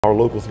Our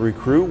Local 3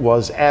 crew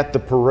was at the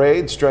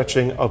parade,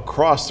 stretching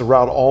across the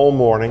route all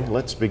morning.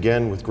 Let's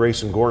begin with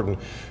Grayson Gordon,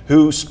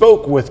 who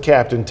spoke with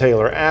Captain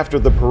Taylor after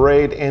the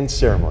parade and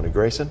ceremony.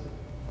 Grayson?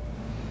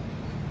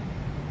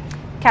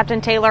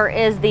 Captain Taylor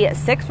is the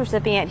sixth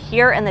recipient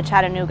here in the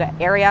Chattanooga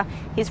area.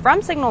 He's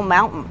from Signal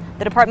Mountain.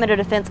 The Department of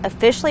Defense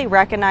officially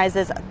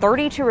recognizes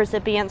 32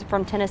 recipients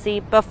from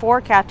Tennessee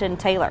before Captain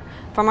Taylor.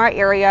 From our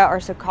area are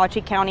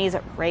Sequatchie County's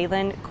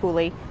Raylan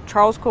Cooley,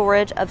 Charles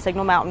Coolidge of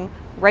Signal Mountain,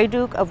 Ray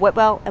Duke of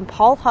Whitwell, and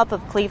Paul Huff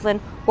of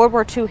Cleveland. World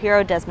War II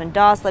hero Desmond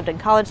Doss lived in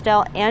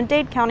Collegedale and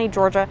Dade County,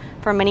 Georgia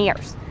for many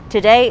years.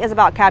 Today is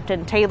about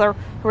Captain Taylor,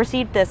 who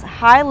received this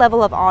high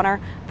level of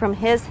honor from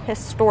his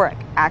historic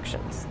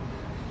actions.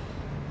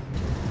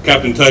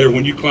 Captain Taylor,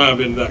 when you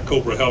climbed into that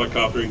Cobra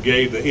helicopter and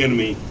gave the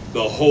enemy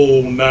the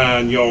whole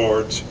 9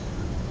 yards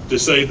to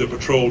save the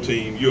patrol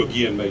team, you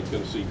again made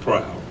Tennessee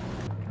proud.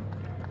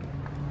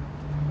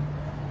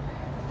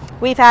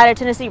 We've had a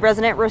Tennessee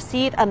resident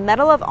receive a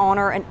Medal of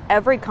Honor in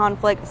every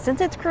conflict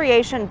since its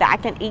creation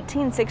back in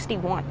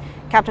 1861.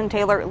 Captain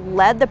Taylor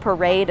led the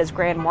parade as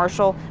Grand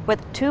Marshal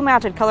with 2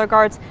 mounted color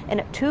guards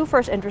and 2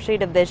 1st Infantry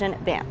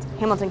Division bands.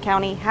 Hamilton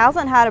County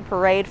hasn't had a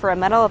parade for a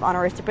Medal of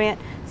Honor recipient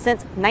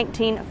since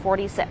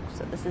 1946.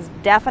 So this is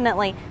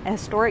definitely a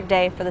historic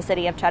day for the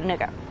city of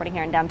Chattanooga. Reporting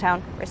here in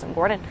downtown, Grayson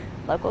Gordon,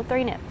 Local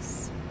 3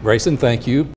 News. Grayson, thank you.